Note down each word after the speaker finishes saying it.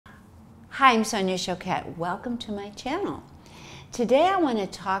Hi, I'm Sonia Choquette. Welcome to my channel. Today I want to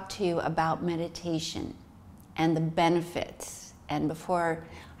talk to you about meditation and the benefits. And before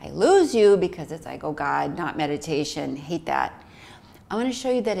I lose you, because it's like, oh God, not meditation, hate that, I want to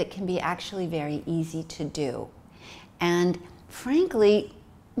show you that it can be actually very easy to do. And frankly,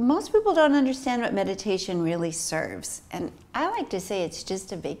 most people don't understand what meditation really serves. And I like to say it's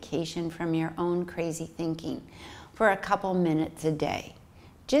just a vacation from your own crazy thinking for a couple minutes a day.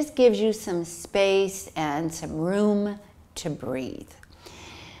 Just gives you some space and some room to breathe.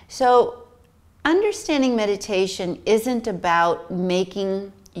 So understanding meditation isn't about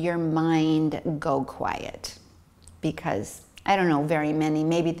making your mind go quiet, because I don't know very many,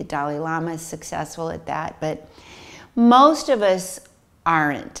 maybe the Dalai Lama is successful at that, but most of us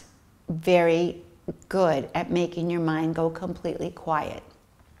aren't very good at making your mind go completely quiet.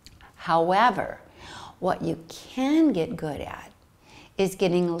 However, what you can get good at is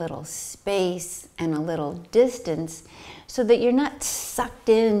getting a little space and a little distance so that you're not sucked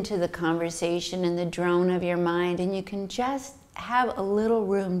into the conversation and the drone of your mind, and you can just have a little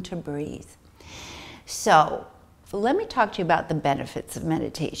room to breathe. So let me talk to you about the benefits of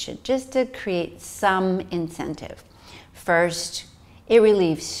meditation, just to create some incentive. First, it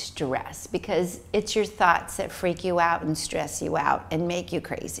relieves stress, because it's your thoughts that freak you out and stress you out and make you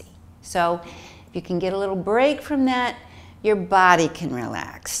crazy. So if you can get a little break from that, your body can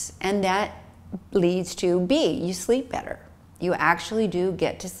relax, and that leads to you sleep better. You actually do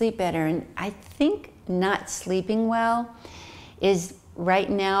get to sleep better, and I think not sleeping well is right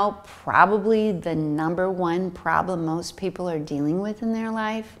now probably the #1 problem most people are dealing with in their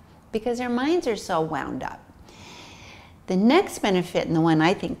life, because their minds are so wound up. The next benefit, and the one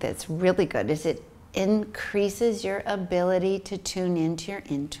I think that's really good, is it increases your ability to tune into your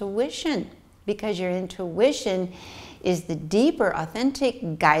intuition, because your intuition is the deeper,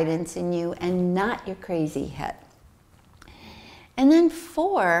 authentic guidance in you and not your crazy head. And then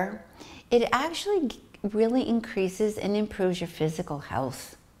 4, it actually really increases and improves your physical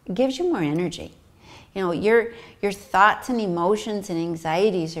health. It gives you more energy. You know, your thoughts and emotions and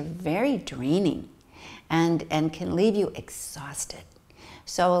anxieties are very draining and can leave you exhausted.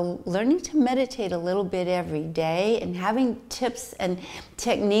 So learning to meditate a little bit every day and having tips and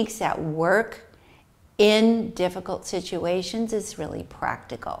techniques that work in difficult situations is really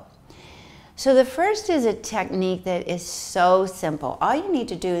practical. So the first is a technique that is so simple. All you need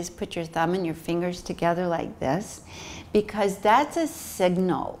to do is put your thumb and your fingers together like this, because that's a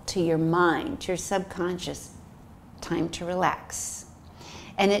signal to your mind, to your subconscious, time to relax.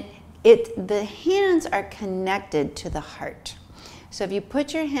 And the hands are connected to the heart. So if you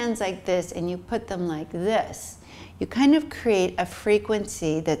put your hands like this and you put them like this, you kind of create a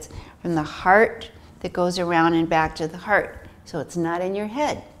frequency that's from the heart that goes around and back to the heart. So it's not in your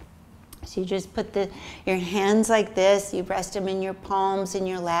head. So you just put your hands like this, you rest them in your palms in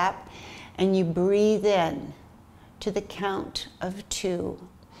your lap, and you breathe in to the count of 2.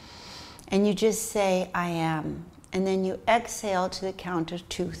 And you just say, I am. And then you exhale to the count of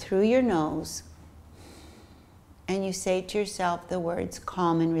 2 through your nose. And you say to yourself the words,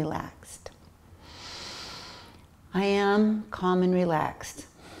 calm and relaxed. I am calm and relaxed.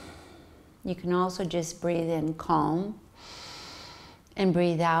 You can also just breathe in calm and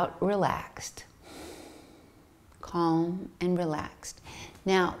breathe out relaxed. Calm and relaxed.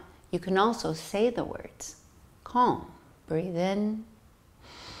 Now, you can also say the words calm. Breathe in,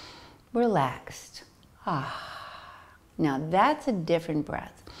 relaxed. Now that's a different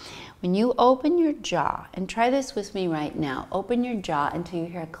breath. When you open your jaw, and try this with me right now, open your jaw until you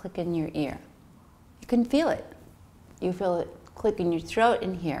hear a click in your ear. You can feel it. You feel it click in your throat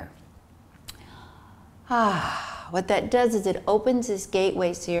and here. What that does is it opens this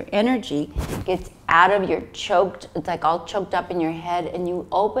gateway so your energy gets out of your choked, it's like all choked up in your head, and you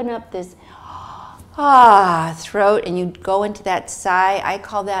open up this throat and you go into that sigh. I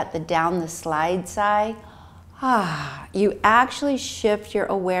call that the down the slide sigh. You actually shift your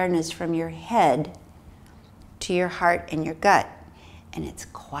awareness from your head to your heart and your gut, and it's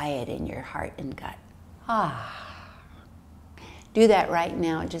quiet in your heart and gut. Do that right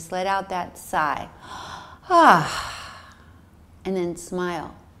now. Just let out that sigh. And then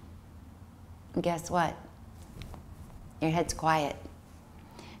smile. And guess what? Your head's quiet.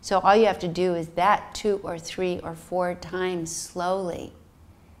 So all you have to do is that 2 or 3 or 4 times slowly.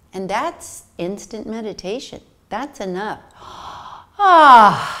 And that's instant meditation. That's enough.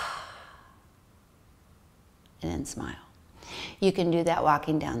 And then smile. You can do that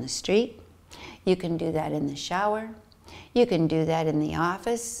walking down the street. You can do that in the shower. You can do that in the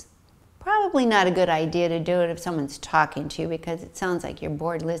office. Probably not a good idea to do it if someone's talking to you, because it sounds like you're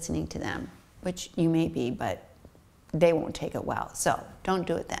bored listening to them, which you may be, but they won't take it well. So don't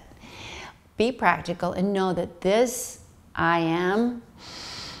do it then. Be practical and know that this I am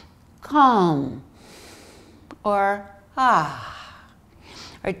calm or ah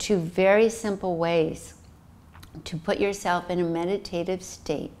are two very simple ways to put yourself in a meditative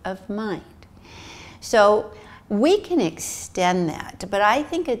state of mind. So we can extend that, but I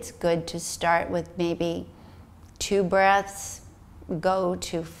think it's good to start with maybe 2 breaths, go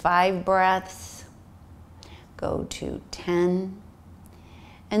to 5 breaths, go to 10,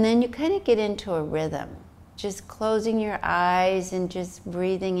 and then you kind of get into a rhythm, just closing your eyes and just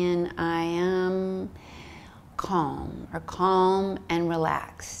breathing in, I am calm, or calm and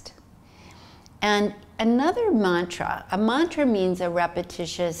relaxed. And another mantra, a mantra means a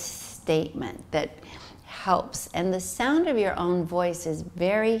repetitious statement that helps, and the sound of your own voice is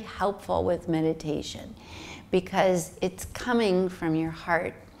very helpful with meditation because it's coming from your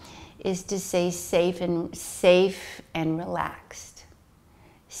heart, is to say safe and relaxed,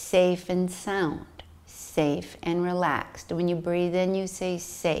 safe and sound, safe and relaxed. When you breathe in, you say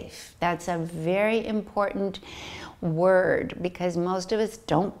safe. That's a very important word because most of us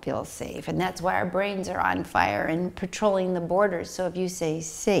don't feel safe, and that's why our brains are on fire and patrolling the borders. So if you say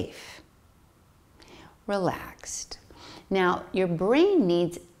safe, relaxed. Now, your brain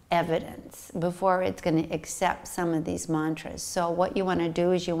needs evidence before it's going to accept some of these mantras. So what you want to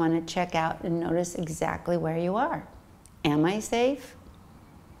do is you want to check out and notice exactly where you are. Am I safe?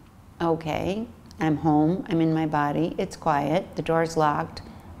 Okay. I'm home. I'm in my body. It's quiet. The door's locked.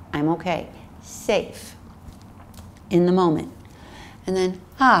 I'm okay. Safe. In the moment. And then,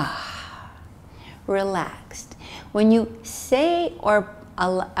 relaxed. When you say or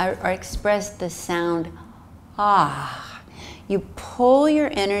express the sound, you pull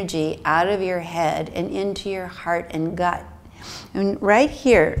your energy out of your head and into your heart and gut. And right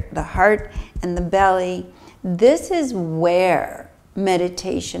here, the heart and the belly, this is where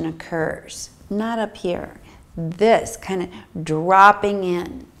meditation occurs, not up here. This kind of dropping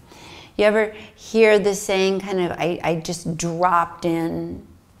in. You ever hear the saying kind of, I just dropped in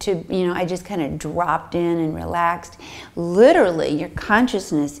to, I just kind of dropped in and relaxed. Literally, your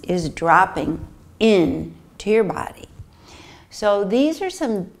consciousness is dropping in to your body. So these are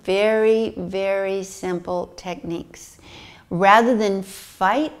some very, very simple techniques. Rather than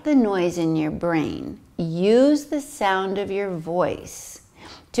fight the noise in your brain, use the sound of your voice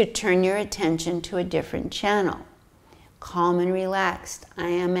to turn your attention to a different channel. Calm and relaxed. I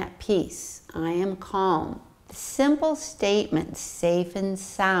am at peace. I am calm. Simple statements, safe and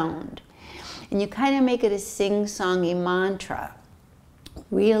sound. And you kind of make it a sing-songy mantra.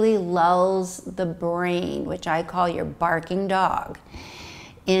 Really lulls the brain, which I call your barking dog,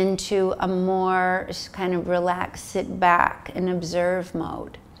 into a more kind of relaxed, sit back and observe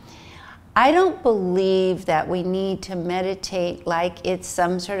mode. I don't believe that we need to meditate like it's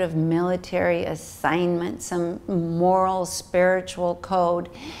some sort of military assignment, some moral, spiritual code,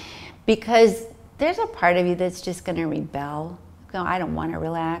 because there's a part of you that's just going to rebel. No, I don't want to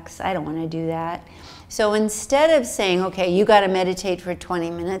relax. I don't want to do that. So instead of saying, okay, you got to meditate for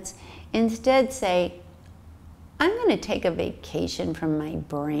 20 minutes, instead say, I'm going to take a vacation from my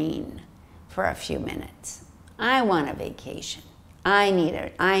brain for a few minutes. I want a vacation. I need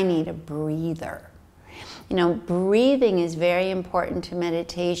a breather. Breathing is very important to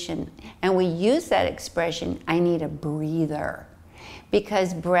meditation, and we use that expression, I need a breather,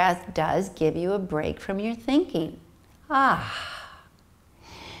 because breath does give you a break from your thinking.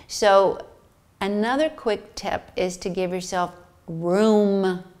 So another quick tip is to give yourself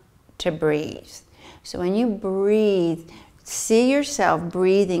room to breathe. So when you breathe, see yourself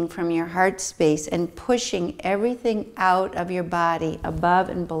breathing from your heart space and pushing everything out of your body, above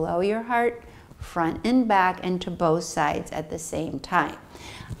and below your heart, front and back, and to both sides at the same time.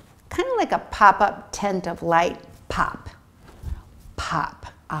 Kind of like a pop-up tent of light. Pop, pop,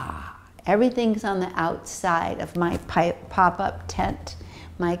 Everything's on the outside of my pop-up tent,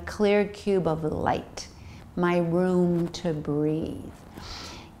 my clear cube of light, my room to breathe.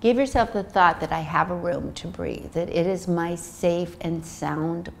 Give yourself the thought that I have a room to breathe, that it is my safe and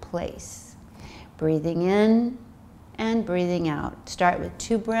sound place. Breathing in and breathing out. Start with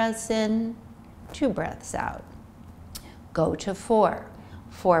 2 breaths in, 2 breaths out. Go to 4.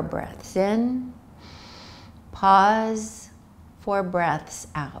 4 breaths in, pause, 4 breaths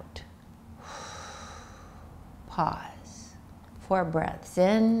out. Pause. 4 breaths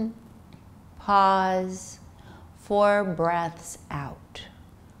in, pause, 4 breaths out.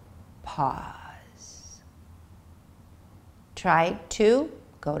 Pause. Try 2,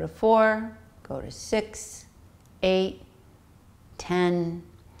 go to 4, go to 6, 8, 10,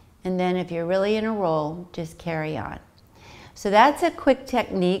 and then if you're really in a roll, just carry on. So that's a quick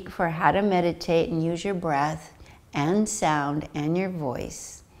technique for how to meditate and use your breath and sound and your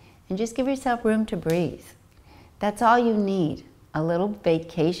voice. And just give yourself room to breathe. That's all you need, a little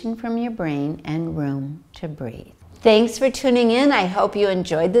vacation from your brain and room to breathe. Thanks for tuning in. I hope you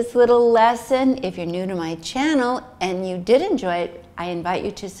enjoyed this little lesson. If you're new to my channel and you did enjoy it, I invite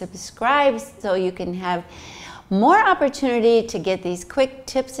you to subscribe so you can have more opportunity to get these quick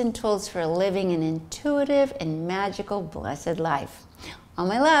tips and tools for living an intuitive and magical, blessed life. All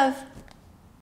my love.